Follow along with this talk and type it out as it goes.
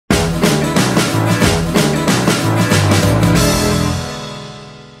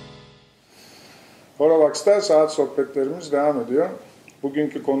Horavax'ta saat sohbetlerimiz devam ediyor.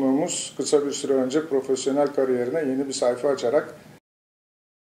 Bugünkü konuğumuz kısa bir süre önce profesyonel kariyerine yeni bir sayfa açarak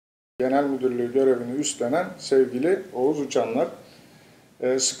genel müdürlüğü görevini üstlenen sevgili Oğuz Uçanlar.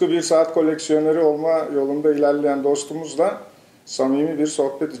 Sıkı bir saat koleksiyoneri olma yolunda ilerleyen dostumuzla samimi bir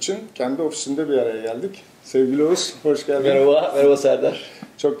sohbet için kendi ofisinde bir araya geldik. Sevgili Oğuz, hoş geldin. Merhaba Serdar.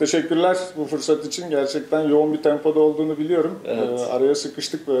 Çok teşekkürler bu fırsat için. Gerçekten yoğun bir tempoda olduğunu biliyorum. Evet. Araya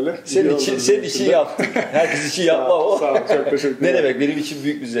sıkıştık böyle. Senin için yaptık. Herkes için yapma ama. Sağ ol, çok teşekkür ederim. Ne demek, benim için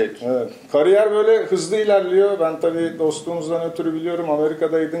büyük bir zevk. Evet. Kariyer böyle hızlı ilerliyor. Ben tabii dostluğumuzdan ötürü biliyorum.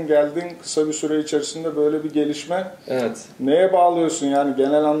 Amerika'daydın, geldin. Kısa bir süre içerisinde böyle bir gelişme. Evet. Neye bağlıyorsun yani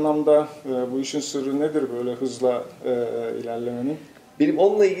genel anlamda bu işin sırrı nedir böyle hızla ilerlemenin? Benim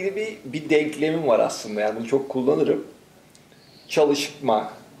onunla ilgili bir denklemim var aslında. Yani bunu çok kullanırım.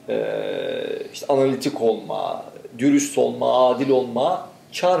 Çalışma, işte analitik olma, dürüst olma, adil olma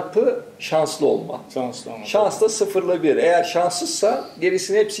çarpı şanslı olma. Şans da 0 ile 1. Eğer şanssızsa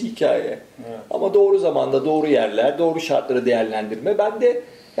gerisinin hepsi hikaye. Evet. Ama doğru zamanda, doğru yerler, doğru şartları değerlendirme. Ben de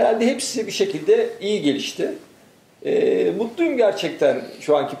herhalde hepsi bir şekilde iyi gelişti. Mutluyum gerçekten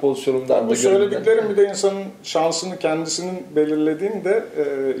şu anki pozisyonumdan. Bu söylediklerim bir de insanın şansını kendisinin belirlediğini de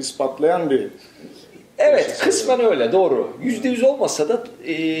ispatlayan bir. Evet, kısmen öyle, doğru. %100 olmasa da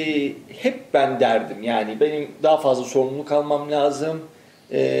hep ben derdim. Yani benim daha fazla sorumluluk almam lazım.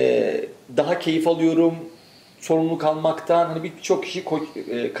 Daha keyif alıyorum sorumluluk almaktan. Hani birçok kişi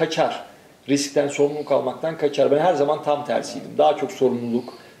kaçar. Riskten, sorumluluk almaktan kaçar. Ben her zaman tam tersiydim. Daha çok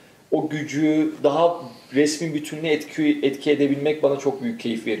sorumluluk, o gücü, daha resmin bütününe etki edebilmek bana çok büyük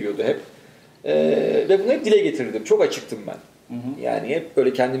keyif veriyordu hep. Ve bunu hep dile getirdim. Çok açıktım ben. Yani hep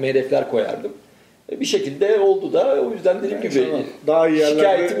böyle kendime hedefler koyardım. Bir şekilde oldu da o yüzden dediğim gibi daha iyi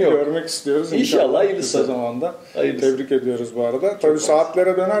yerlerde görmek istiyoruz. İnşallah hayırlısı. Kısa zamanda. Hayırlısı. Tebrik ediyoruz bu arada. Tabii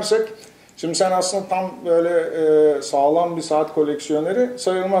saatlere dönersek, şimdi sen aslında tam böyle sağlam bir saat koleksiyoneri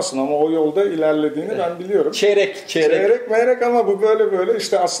sayılmazsın ama o yolda ilerlediğini ben biliyorum. Çeyrek ama bu böyle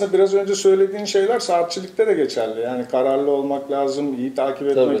işte aslında biraz önce söylediğin şeyler saatçilikte de geçerli. Yani kararlı olmak lazım, iyi takip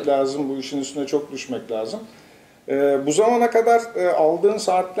etmek lazım, bu işin üstüne çok düşmek lazım. Bu zamana kadar aldığın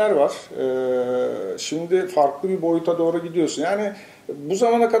saatler var. Şimdi farklı bir boyuta doğru gidiyorsun. Yani bu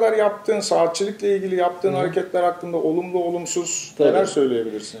zamana kadar yaptığın saatçilikle ilgili yaptığın hareketler hakkında olumlu olumsuz neler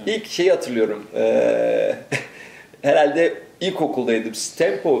söyleyebilirsin? Yani? İlk şeyi hatırlıyorum. Herhalde ilkokuldaydım.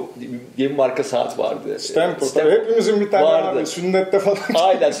 Stempo diye bir marka saat vardı. Stempo. Tabii hepimizin bir tane vardı. Sünnette falan.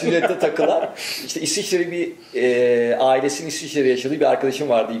 Aynen, sünnette takılar. İşte İsviçre'li bir ailesinin İsviçre'de yaşadığı bir arkadaşım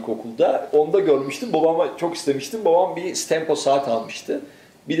vardı ilkokulda. Onu da görmüştüm. Babama çok istemiştim. Babam bir Stempo saat almıştı.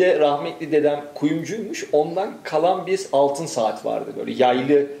 Bir de rahmetli dedem kuyumcuymuş. Ondan kalan bir altın saat vardı. Böyle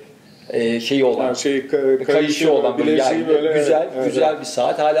yaylı şeyi olan, kayışı olan böyle yaylı, böyle, güzel bir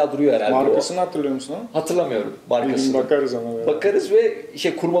saat. Hala duruyor herhalde. Markasını hatırlıyor musun? Hatırlamıyorum markasını. Bakarız ama. Böyle. Bakarız ve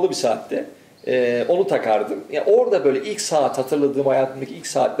kurmalı bir saatte. Onu takardım. Yani orada böyle ilk saat, hatırladığım hayatımdaki ilk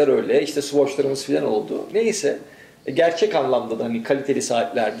saatler öyle. İşte swatchlarımız falan oldu. Neyse. Gerçek anlamda da hani kaliteli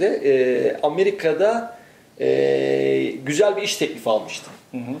saatlerde Amerika'da güzel bir iş teklifi almıştım.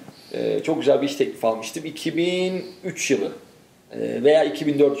 Çok güzel bir iş teklifi almıştım. 2003 yılı veya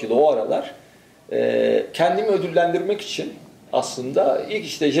 2004 yılı, o aralar. Kendimi ödüllendirmek için aslında ilk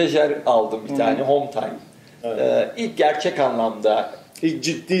işte Jaeger aldım bir tane, Home Time. Evet. İlk gerçek anlamda İlk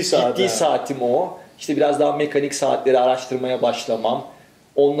ciddi saatim o. İşte biraz daha mekanik saatleri araştırmaya başlamam.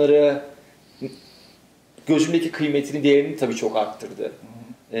 Onları, gözümdeki kıymetini, değerini tabii çok arttırdı.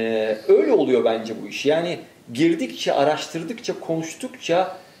 Öyle oluyor bence bu iş. Yani girdikçe, araştırdıkça,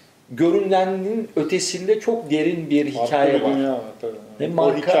 konuştukça görünenin ötesinde çok derin bir hikaye var. Dünya var tabii.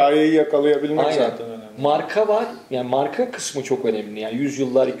 O hikayeyi yakalayabilmek zaten önemli. Marka var. Yani marka kısmı çok önemli. Yani 100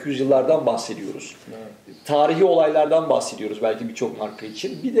 yıllar, 200 yıllardan bahsediyoruz. Evet. Tarihi olaylardan bahsediyoruz belki birçok marka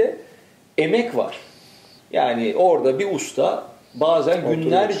için. Bir de emek var. Yani orada bir usta bazen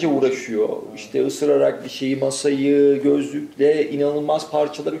günlerce uğraşıyor. İşte ısırarak bir şeyi, masayı, gözlükle inanılmaz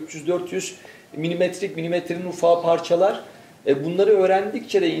parçalar, 300-400 milimetrenin ufağı parçalar. Bunları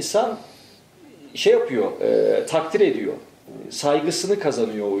öğrendikçe de insan şey yapıyor, takdir ediyor. Saygısını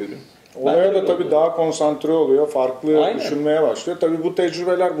kazanıyor o ürün. Olaya da tabii daha konsantre oluyor, farklı düşünmeye başlıyor. Tabii bu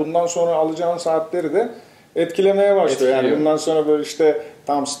tecrübeler bundan sonra alacağın saatleri de etkilemeye başlıyor. Yani bundan sonra böyle işte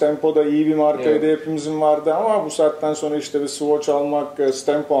tam Stempo'da iyi bir markaydı, hepimizin vardı ama bu saatten sonra işte bir Swatch almak,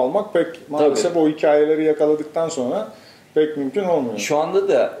 Stempo almak pek maalesef o hikayeleri yakaladıktan sonra pek mümkün olmuyor. Şu anda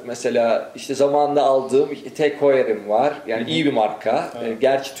da mesela işte zamanında aldığım Tag Heuer'im var. Yani iyi bir marka.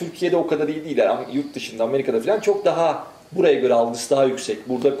 Gerçi Türkiye'de o kadar iyi değiller ama yurt dışında, Amerika'da falan çok daha buraya göre algısı daha yüksek.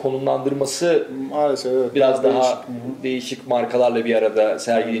 Burada konumlandırması maalesef evet, biraz daha değişik markalarla bir arada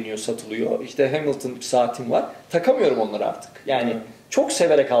sergileniyor, satılıyor. İşte Hamilton bir saatim var. Takamıyorum onları artık. Yani çok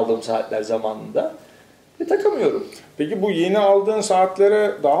severek aldığım saatler zamanında. Ve takamıyorum. Peki bu yeni aldığın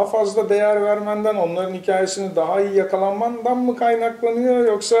saatlere daha fazla değer vermenden, onların hikayesini daha iyi yakalanmandan mı kaynaklanıyor,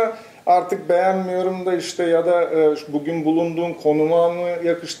 yoksa artık beğenmiyorum da işte ya da bugün bulunduğun konuma mı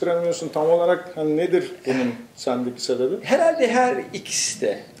yakıştıramıyorsun, tam olarak hani nedir bunun sendeki sebebi? Herhalde her ikisi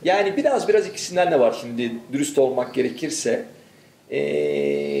de. Yani biraz ikisinden de var şimdi dürüst olmak gerekirse.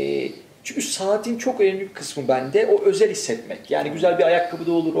 Çünkü saatin çok önemli bir kısmı bende o özel hissetmek. Yani güzel bir ayakkabı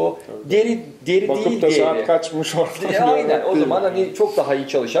da olur o. Deri bakıp değil da değeri. Saat kaçmış orada. Aynen. O zaman hani çok daha iyi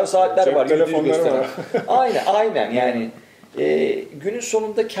çalışan saatler cep var. Telefonları var. Aynen yani. Günün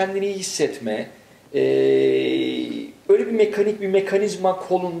sonunda kendini iyi hissetme. Öyle bir mekanizma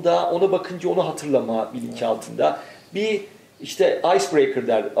kolunda, ona bakınca onu hatırlama bilinçaltında. Bir işte icebreaker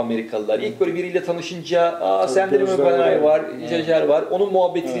der Amerikalılar. İlk böyle biriyle tanışınca sende de mi var, Jajer var. Onun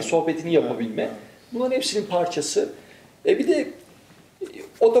muhabbetini, sohbetini yapabilme. Bunların hepsinin parçası. Bir de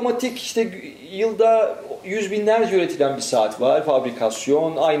otomatik işte yılda yüz binlerce üretilen bir saat var.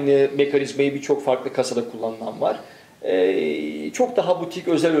 Fabrikasyon, aynı mekanizmayı birçok farklı kasada kullanılan var. Çok daha butik,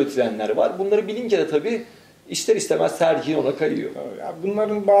 özel üretilenler var. Bunları bilince de tabii ister istemez tercihin ona kayıyor.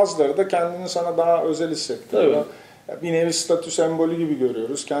 Bunların bazıları da kendini sana daha özel hissettiriyor. Bir nevi statü sembolü gibi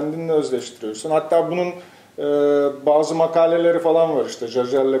görüyoruz. Kendinle özleştiriyorsun. Hatta bunun bazı makaleleri falan var işte.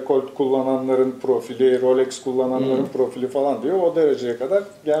 Jaeger LeCoultre kullananların profili, Rolex kullananların profili falan diyor. O dereceye kadar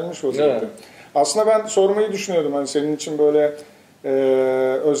gelmiş o zaten. Evet. Aslında ben sormayı düşünüyordum. Hani senin için böyle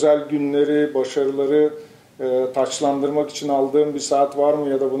özel günleri, başarıları taçlandırmak için aldığım bir saat var mı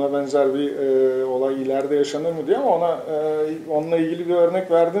ya da buna benzer bir olay ileride yaşanır mı diye, ama onunla ilgili bir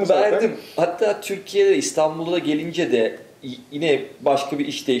örnek verdin zaten. Verdim. Hatta Türkiye'de, İstanbul'da gelince de yine başka bir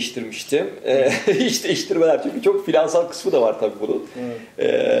iş değiştirmiştim. İş değiştirmeler, çünkü çok finansal kısmı da var tabii bunun.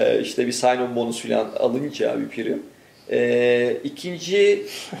 İşte bir sign-on bonus falan alınca bir prim. İkinci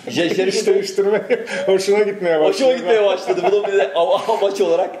iş değiştirme hoşuna gitmeye başladı. Bunu bir de amaç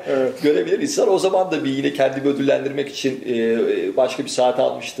olarak görebilir insan. O zaman da bir yine kendimi ödüllendirmek için başka bir saat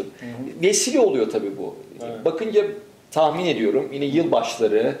almıştım. Vesile oluyor tabii bu. Bakınca tahmin ediyorum yine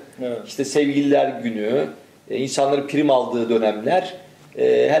yılbaşları, işte sevgililer günü, insanların prim aldığı dönemler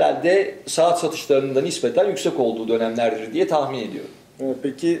herhalde saat satışlarında nispeten yüksek olduğu dönemlerdir diye tahmin ediyorum.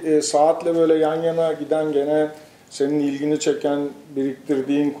 Peki saatle böyle yan yana giden, gene senin ilgini çeken,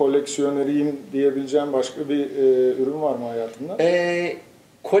 biriktirdiğin, koleksiyoneriyim diyebileceğin başka bir ürün var mı hayatında?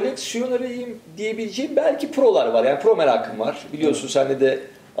 Koleksiyoneriyim diyebileceğim belki prolar var. Yani pro merakım var. Biliyorsun senle de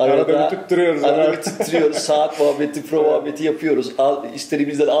arada bir tutturuyoruz. Saat muhabbeti, pro muhabbeti yapıyoruz.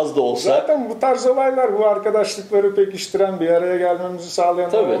 İsterimizden az da olsa. Zaten bu tarz olaylar, bu arkadaşlıkları pekiştiren, bir araya gelmemizi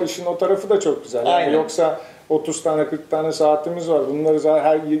sağlayan o işin o tarafı da çok güzel. Yani yoksa 30 tane 40 tane saatimiz var. Bunları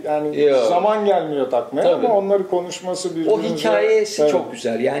zaman gelmiyor takmaya, ama onları konuşması birbirimize. O hikayesi çok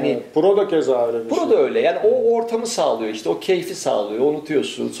güzel. Yani Pro da keza öyle bir Pro da öyle. Yani o ortamı sağlıyor. İşte o keyfi sağlıyor.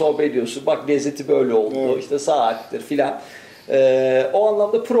 Unutuyorsun, sohbet ediyorsun. Bak lezzeti böyle oldu. İşte saattir filan. O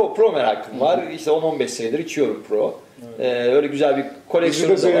anlamda pro merakım var. İşte 10-15 senedir içiyorum pro. Öyle güzel bir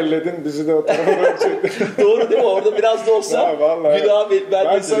koleksiyonum da var. Bizi de zehirledin, bizi de o tarafa çektin. Doğru değil mi? Orada biraz da olsa günah vermedim.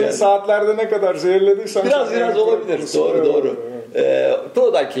 Ben seni saatlerde ne kadar zehirlediysem... Biraz olabilir. Doğru.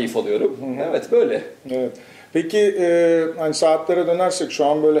 Pro'dan keyif alıyorum. Evet, böyle. Evet. Peki hani saatlere dönersek, şu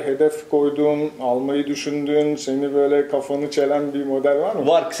an böyle hedef koyduğun, almayı düşündüğün, seni böyle kafanı çelen bir model var mı?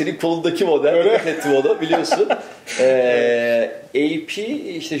 Var. Senin kolundaki model. Dikkat ettim onu, biliyorsun. AP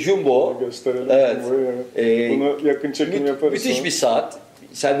işte Jumbo. Gösterelim. Evet. Bunu yakın çekim yaparız. Müthiş bir saat.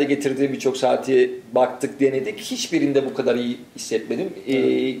 Sen de getirdiğin birçok saati baktık, denedik. Hiçbirinde bu kadar iyi hissetmedim.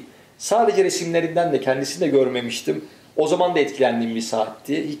 Sadece resimlerinden de, kendisini de görmemiştim. O zaman da etkilendiğim bir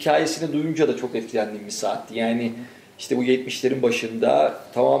saatti. Hikayesini duyunca da çok etkilendiğim bir saatti. Yani işte bu 70'lerin başında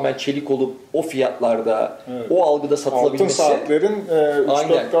tamamen çelik olup o fiyatlarda, o algıda satılabilmesi. Altın saatlerin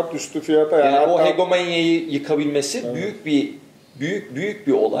 3-4 kat üstü fiyata. Yani o hegemonyayı yıkabilmesi büyük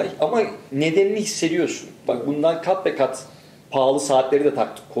bir olay. Ama nedenini hissediyorsun. Bak bundan kat be kat pahalı saatleri de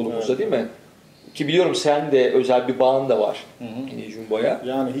taktık kolumuza, değil mi? Ki biliyorum sen de özel bir bağın da var Jumbo'ya.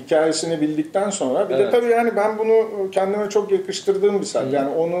 Yani hikayesini bildikten sonra bir de tabii yani ben bunu kendime çok yakıştırdığım bir saat.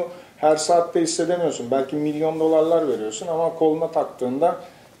 Yani onu her saatte hissedemiyorsun. Belki milyon dolarlar veriyorsun ama koluna taktığında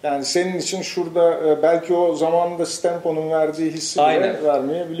yani senin için şurada belki o zamanında Stempo'nun verdiği hissi bile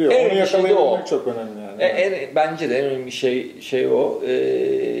vermeyebiliyor. Onu yakalayabilmek çok önemli yani. Bence de en önemli şey o.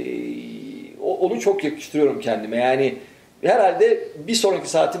 Onu çok yakıştırıyorum kendime. Yani herhalde bir sonraki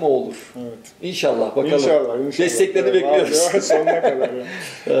saatim o olur. Evet. İnşallah bakalım. İnşallah. Desteklerini bekliyoruz. Sonuna kadar.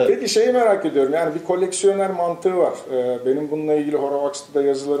 Evet. Peki şeyi merak ediyorum. Yani bir koleksiyoner mantığı var. Benim bununla ilgili Horavax'ta da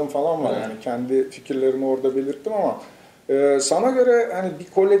yazılarım falan var. Yani kendi fikirlerimi orada belirttim ama sana göre hani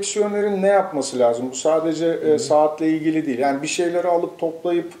bir koleksiyonerin ne yapması lazım? Bu sadece saatle ilgili değil. Yani bir şeyleri alıp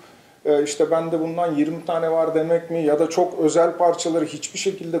toplayıp işte bende bundan 20 tane var demek mi? Ya da çok özel parçaları hiçbir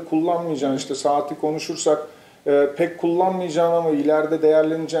şekilde kullanmayacaksın. İşte saati konuşursak pek kullanmayacağın ama ileride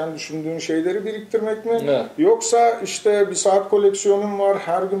değerleneceğini düşündüğün şeyleri biriktirmek mi? Evet. Yoksa işte bir saat koleksiyonun var,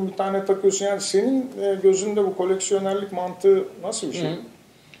 her gün bir tane takıyorsun. Yani senin gözünde bu koleksiyonerlik mantığı nasıl bir şey? Hı.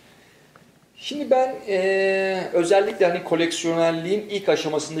 Şimdi ben özellikle hani koleksiyonerliğin ilk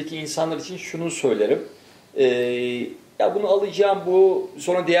aşamasındaki insanlar için şunu söylerim. Ya bunu alacağım, bu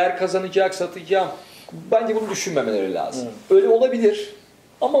sonra değer kazanacak, satacağım. Bence bunu düşünmemeleri lazım. Evet. Öyle olabilir.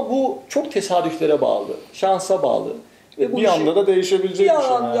 Ama bu çok tesadüflere bağlı, şansa bağlı. Ve bir anda da değişebilecek bir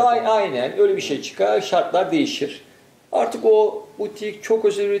şey. Aynen öyle bir şey çıkar, şartlar değişir. Artık o butik çok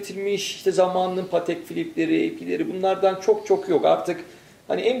özel üretilmiş, işte zamanının Patek Philippe'leri, ipileri bunlardan çok yok. Artık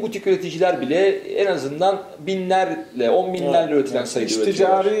hani en butik üreticiler bile en azından binlerle, 10 binlerle üretilen sayıda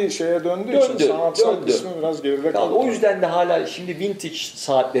üretiyorlar. Ticari şeye döndüğü için sanatsal kısmı biraz geride kaldı. O yüzden de hala şimdi vintage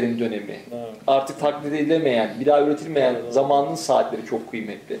saatlerin dönemi. Evet. Artık taklit edilemeyen, bir daha üretilmeyen zamanın saatleri çok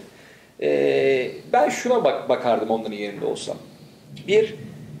kıymetli. Ben şuna bakardım onların yerinde olsam. Bir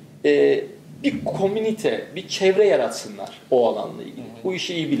komünite, bir çevre yaratsınlar o alanla ilgili. Bu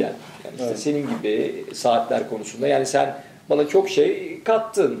işi iyi bilen. Yani işte senin gibi saatler konusunda. Yani sen bana çok şey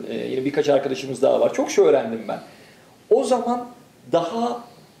kattın. Yine birkaç arkadaşımız daha var. Çok şey öğrendim ben. O zaman daha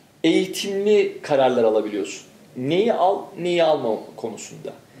eğitimli kararlar alabiliyorsun. Neyi al, neyi alma konusunda.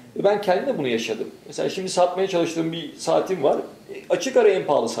 Ben kendim de bunu yaşadım. Mesela şimdi satmaya çalıştığım bir saatim var. Açık ara en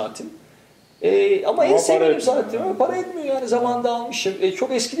pahalı saatim. Ama en sevdiğim saatim. Para etmiyor yani. Zamanında almışım.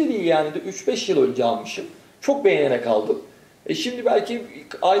 Çok eski de değil yani. 3-5 yıl önce almışım. Çok beğenerek aldım. Şimdi belki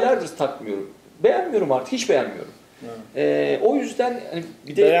aylardır takmıyorum. Beğenmiyorum artık. Hiç beğenmiyorum. O yüzden hani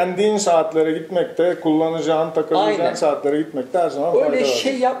bir de beğendiğin saatlere gitmekte, kullanacağın, takabileceğin saatlere gitmekte her zaman fayda var. Öyle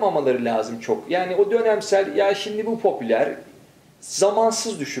şey yapmamaları lazım çok. Yani o dönemsel, ya şimdi bu popüler,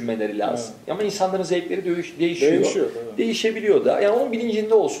 zamansız düşünmeleri lazım. Evet. Ama insanların zevkleri değişiyor. Değişebiliyor da. Yani onun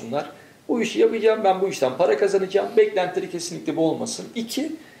bilincinde olsunlar. Bu işi yapacağım, ben bu işten para kazanacağım. Beklentileri kesinlikle bu olmasın.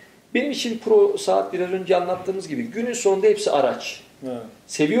 2, benim için pro saat biraz önce anlattığımız gibi günün sonunda hepsi araç. Evet.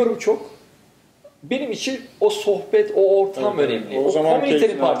 Seviyorum çok. Benim için o sohbet, o ortam önemli. O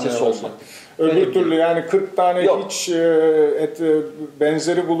komünitenin parçası olmak. Öbür türlü yani 40 tane hiç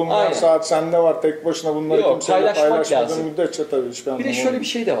benzeri bulunmayan saat sende var. Tek başına bunları kimseyle paylaşmadığın müddetçe tabii hiçbir anlamı. Bir de şöyle bir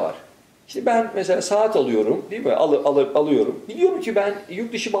şey de var. İşte ben mesela saat alıyorum, değil mi? Alıyorum. Biliyorum ki ben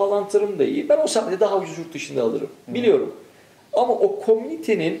yurt dışı bağlantılarım da iyi. Ben o saati daha ucuz yurt dışında alırım. Biliyorum. Ama o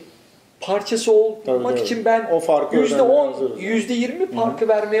komünitenin parçası olmak için ben %10, %20 farkı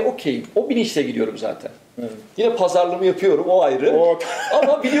vermeye okeyim. O bilinçle gidiyorum zaten. Evet. Yine pazarlığımı yapıyorum, o ayrı.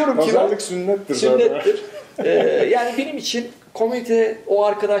 Ama biliyorum ki pazarlık sünnettir. Yani benim için komünite, o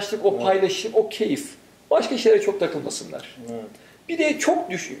arkadaşlık, o paylaşım, o keyif. Başka şeylere çok takılmasınlar. Evet. Bir de çok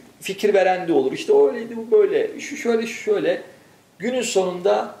fikir veren de olur. İşte öyleydi, bu böyle, şu şöyle. Günün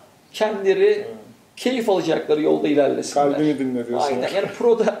sonunda kendileri keyif alacakları yolda ilerlesinler. Kalbini dinle diyorsun. Aynen. Yani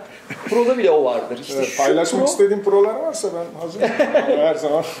proda bile o vardır. İşte evet, paylaşmak istediğin prolar varsa ben hazırım. Her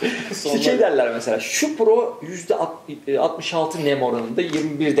zaman. Şey derler mesela, şu pro %66 nem oranında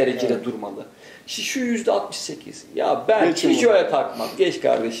 21 derecede durmalı. İşte şu %68. Ya ben hiç öyle takmam. Geç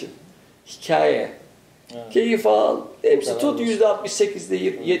kardeşim. Hikaye. Evet. Keyif al. Hepsi tut %68'de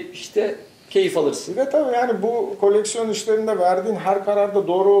 70'te keyif alırsın. Ve tabii yani bu koleksiyon işlerinde verdiğin her kararda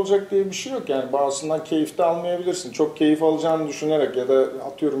doğru olacak diye bir şey yok. Yani bazısından keyif de almayabilirsin. Çok keyif alacağını düşünerek ya da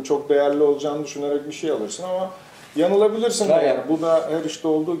atıyorum çok değerli olacağını düşünerek bir şey alırsın ama yanılabilirsin de yani. Bu da her işte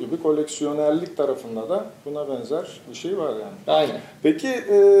olduğu gibi koleksiyonerlik tarafında da buna benzer bir şey var yani. Aynen. Peki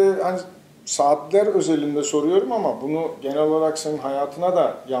hani saatler özelinde soruyorum ama bunu genel olarak senin hayatına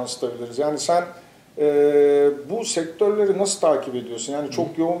da yansıtabiliriz. Yani sen bu sektörleri nasıl takip ediyorsun? Yani çok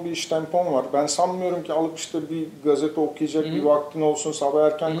yoğun bir iş tempon var. Ben sanmıyorum ki alıp işte bir gazete okuyacak bir vaktin olsun. Sabah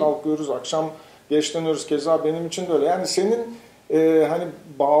erken kalkıyoruz, akşam geç dönüyoruz. Keza benim için de öyle. Yani senin hani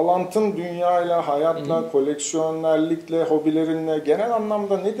bağlantın dünyayla, hayatla, koleksiyonerlikle, hobilerinle genel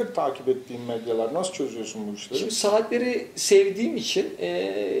anlamda nedir takip ettiğin medyalar? Nasıl çözüyorsun bu işleri? Şimdi saatleri sevdiğim için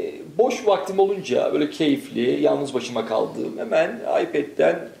boş vaktim olunca böyle keyifli, yalnız başıma kaldığım hemen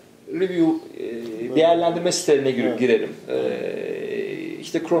iPad'den review değerlendirme sitelerine girerim.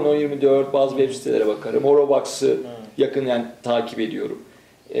 İşte Chrono 24, bazı web sitelere bakarım. Horavax'ı yakından takip ediyorum.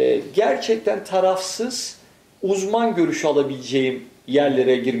 Gerçekten tarafsız uzman görüşü alabileceğim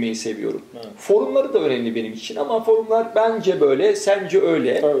yerlere girmeyi seviyorum. Evet. Forumları da önemli benim için ama forumlar bence böyle, sence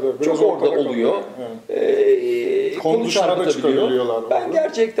öyle. Tabii, çok orada oluyor. Konu çarpıtabiliyor. Ben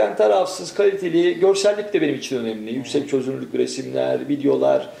gerçekten tarafsız, kaliteli, görsellik de benim için önemli. Yüksek çözünürlük resimler,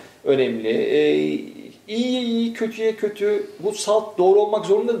 videolar önemli. İyi, kötüye kötü. Bu salt doğru olmak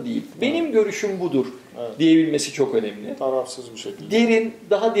zorunda da değil. Benim görüşüm budur diyebilmesi çok önemli. Tarafsız bir şekilde.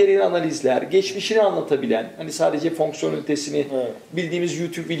 Daha derin analizler, geçmişini anlatabilen, hani sadece fonksiyonelitesini bildiğimiz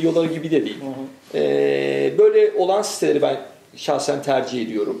YouTube videoları gibi de değil. Böyle olan siteleri ben şahsen tercih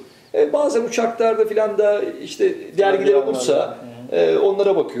ediyorum. Bazen uçaklarda filan da işte dergiler olursa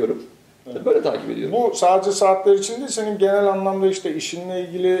onlara bakıyorum. Böyle takip ediyorum. Bu sadece saatler için değil, senin genel anlamda işte işinle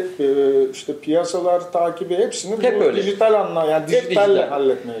ilgili işte piyasalar takibi hepsini hep bu dijital yani dijitalle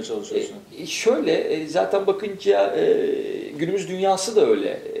halletmeye çalışıyorsun. Şöyle zaten bakınca günümüz dünyası da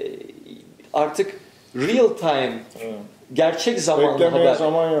öyle. Artık real time, gerçek zamanlı haber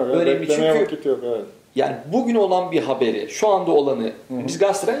zaman yok. önemli çünkü vakit yok. yani bugün olan bir haberi, şu anda olanı biz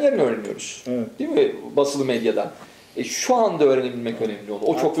gazeteden yarın öğreniyoruz. Değil mi? Basılı medyadan. Şu anda öğrenebilmek önemli onu.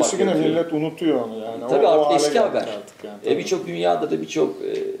 O çok farklı. Yine millet unutuyor onu yani. Tabii artık eski haber. Yani, birçok dünyada da birçok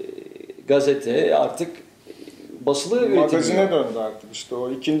gazete artık basılı üretiliyor. Magazine döndü artık işte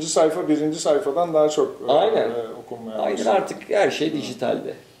o ikinci sayfa birinci sayfadan daha çok okunmaya başladı. Aynen artık her şey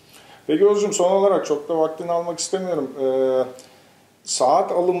dijitalde. Peki Oğuz'cum son olarak çok da vaktini almak istemiyorum.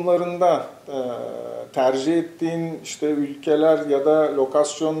 Saat alımlarında tercih ettiğin işte ülkeler ya da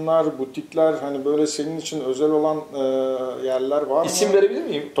lokasyonlar, butikler hani böyle senin için özel olan yerler var mı? İsim verebilir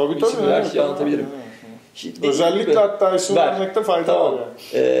miyim? Tabii. Her şeyi anlatabilirim. Özellikle hatta isim vermekte fayda var.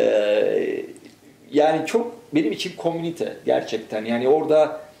 Yani çok benim için komünite gerçekten. Yani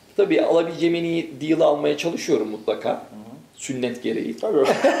orada tabii alabileceğim en iyi deal almaya çalışıyorum mutlaka. Sünnet gereği. Tabii.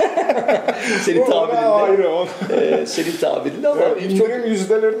 Senin tabirinde. Senin tabirinde ama indirim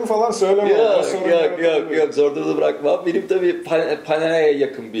yüzdelerini falan söyleme. Yok zor durumda bırakmam. Benim tabii Panera'ya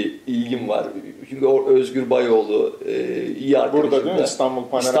yakın bir ilgim var. Çünkü o Özgür Bayoğlu iyi arkadaşım. Burada değil mi?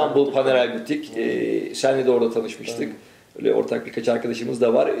 İstanbul Panera Butik. Senle de orada tanışmıştık. Öyle ortak birkaç arkadaşımız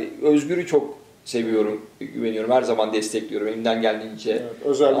da var. Özgür'ü çok seviyorum, güveniyorum. Her zaman destekliyorum. Elimden geldiğince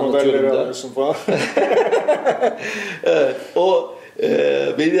özel modelleri alıyorsun falan. O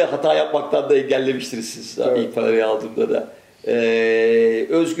beni de hata yapmaktan da engellemiştiniz siz ilk parayı aldığımda da.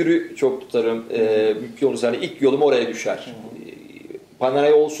 Özgür'ü çok tutarım. Mümkün olursa hani ilk yolum oraya düşer.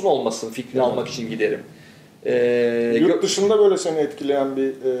 Panera'ya olsun olmasın fikrini almak için giderim. Yurt dışında böyle seni etkileyen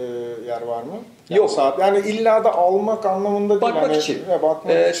bir yer var mı? Yani yok. Yani illa da almak anlamında değil. Bakmak için.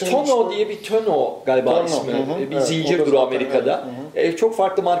 Tono diye bir Tono galiba ismi. Bir zincirdir o Amerika'da. Çok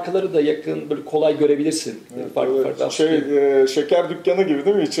farklı markaları da yakın, böyle kolay görebilirsin. Farklı. Şeker dükkanı gibi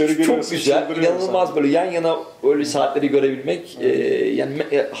değil mi? İçeri giriyorsun. Çok güzel, inanılmaz böyle yan yana öyle saatleri görebilmek. Yani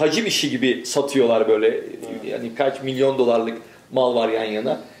hacim işi gibi satıyorlar böyle. Yani kaç milyon dolarlık mal var yan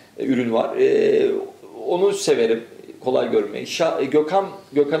yana, ürün var. Onu severim. Kolay görmeyi.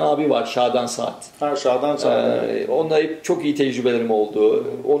 Gökhan abi var. Şadan Saat. Şadan Saat. Onunla hep çok iyi tecrübelerim oldu.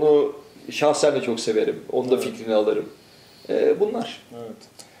 Onu şahsen de çok severim. Onun da fikrini alırım. Bunlar. Evet.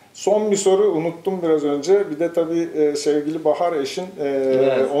 Son bir soru unuttum biraz önce. Bir de tabii sevgili Bahar eşin.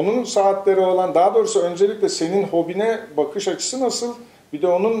 Onun saatleri olan, daha doğrusu öncelikle senin hobine bakış açısı nasıl? Bir de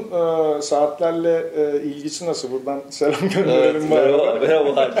onun saatlerle ilgisi nasıl? Buradan selam gönderelim.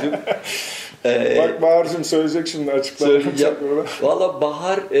 Merhaba Bahar'cığım. Bak Bahar'cığım söyleyecek şimdi açıklayacak. Valla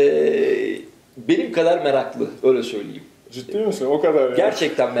Bahar benim kadar meraklı, öyle söyleyeyim. Ciddi misin? O kadar yani.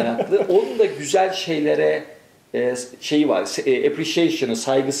 Gerçekten meraklı. Onun da güzel şeylere şeyi var, appreciation'ı,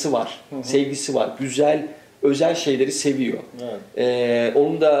 saygısı var, sevgisi var. Güzel, özel şeyleri seviyor. Evet.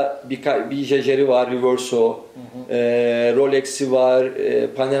 Onun da bir Jaeger'i var, Reverso, Rolex'i var,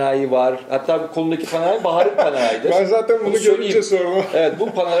 Panera'yı var. Hatta bu kolundaki Panera Bahar'ın Panera'yıdır. Ben zaten bunu görünce sordum. Evet, bu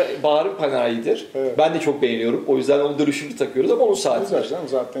Bahar'ın Panera'yıdır. Evet. Ben de çok beğeniyorum. O yüzden onun dönüşünü takıyoruz ama onun saati. Güzel canım,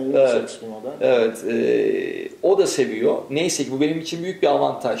 zaten unisex bir model. Evet, o da seviyor. Neyse ki bu benim için büyük bir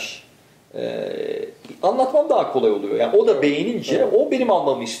avantaj. Anlatmam daha kolay oluyor. Yani o da beğenince o benim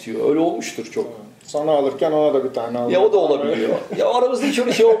almamı istiyor. Öyle olmuştur çok. Evet. Sana alırken ona da bir tane alır. Ya o da olabiliyor. Ya aramızda hiç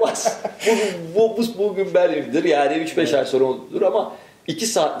öyle şey olmaz. Bugün benimdir. Yani 3-5 ay sonra olur ama 2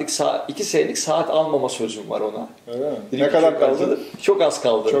 senelik saat almama sözüm var ona. Öyle mi? Ne kadar kaldı? Çok az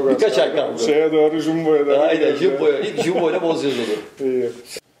kaldı. Birkaç ay kaldı. Şeye doğru Jumbo'ya doğru. Aynen Jumbo'ya. İlk Jumbo'yla bozacağız onu. İyi.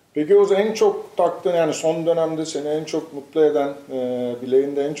 Peki Oğuz, en çok taktığın, yani son dönemde seni en çok mutlu eden,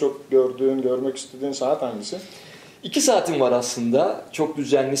 bileğinde en çok görmek istediğin saat hangisi? 2 saatim var aslında. Çok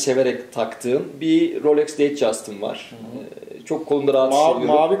düzenli, severek taktığım. Bir Rolex Datejust'ım var. çok kolunda rahat hissediyorum.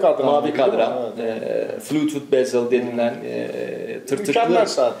 Mavi kadran. Mavi kadran. Bluetooth bezel denilen tırtıklı. Mükemmel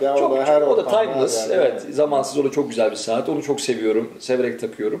saat ya. Çok, o da timeless. Yani. Evet. Zamansız, o da çok güzel bir saat. Onu çok seviyorum. Severek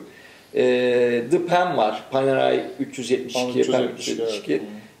takıyorum. The Pen var. Panerai 372.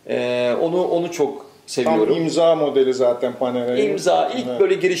 Onu çok seviyorum. Tam imza modeli zaten Panerai'nin. İmza ilk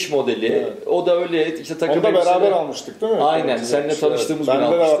böyle giriş modeli. Evet. O da öyle işte takım elbiseli. Onu da beraber almıştık değil mi? Aynen. Seninle tanıştığımız gün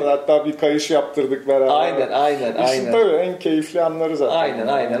almıştık. Bende de var. Hatta bir kayış yaptırdık beraber. Aynen. Tabii en keyifli anları zaten.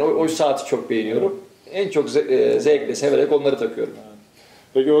 Aynen. O saati çok beğeniyorum. En çok zevkle, severek onları takıyorum.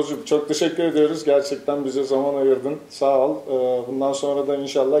 Peki Oğuz'cum, çok teşekkür ediyoruz. Gerçekten bize zaman ayırdın. Sağ ol. Bundan sonra da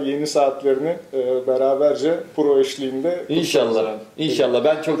inşallah yeni saatlerini beraberce pro eşliğinde İnşallah.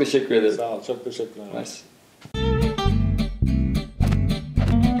 Ben çok teşekkür ederim. Sağ ol. Çok teşekkürler. Mersi.